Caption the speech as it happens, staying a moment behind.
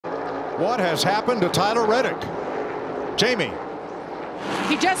What has happened to Tyler Reddick? Jamie.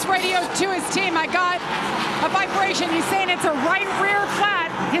 He just radioed to his team. I got a vibration. He's saying it's a right rear flat.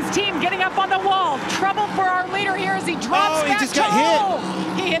 His team getting up on the wall. Trouble for our leader here as he drops back. He just got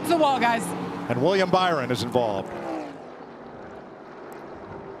hit. He hits the wall, guys. And William Byron is involved.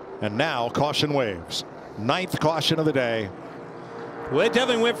 And now caution waves. 9th caution of the day. Well, it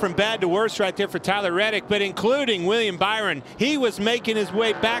definitely went from bad to worse right there for Tyler Reddick, but including William Byron. He was making his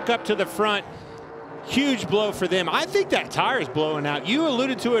way back up to the front. Huge blow for them. I think that tire is blowing out. You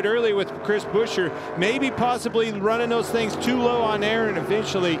alluded to it earlier with Chris Buescher, maybe possibly running those things too low on air and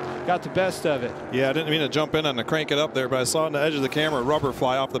eventually got the best of it. Yeah, I didn't mean to jump in and to crank it up there, but I saw on the edge of the camera rubber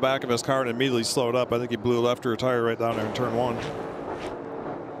fly off the back of his car and immediately slowed up. I think he blew a left rear tire right down there in turn 1.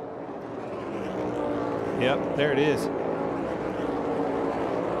 Yep, there it is.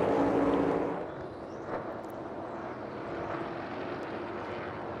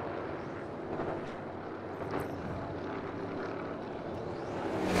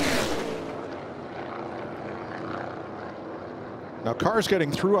 Now cars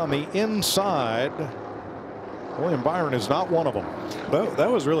getting through on the inside. William Byron is not one of them. That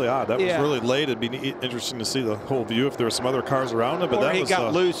was really odd. That was really late. It'd be interesting to see the whole view if there were some other cars around it. But that he was,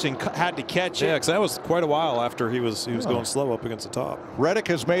 got loose and had to catch it. Yeah, because that was quite a while after he was going slow up against the top. Reddick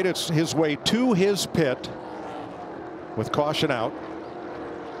has made his way to his pit with caution out.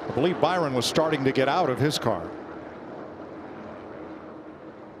 I believe Byron was starting to get out of his car.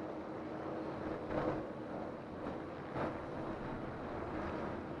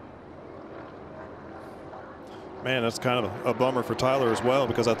 Man, that's kind of a bummer for Tyler as well,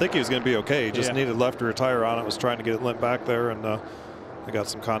 because I think he was going to be okay. He just needed left rear tire on it, was trying to get it limp back there, and they got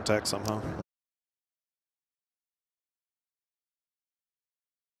some contact somehow.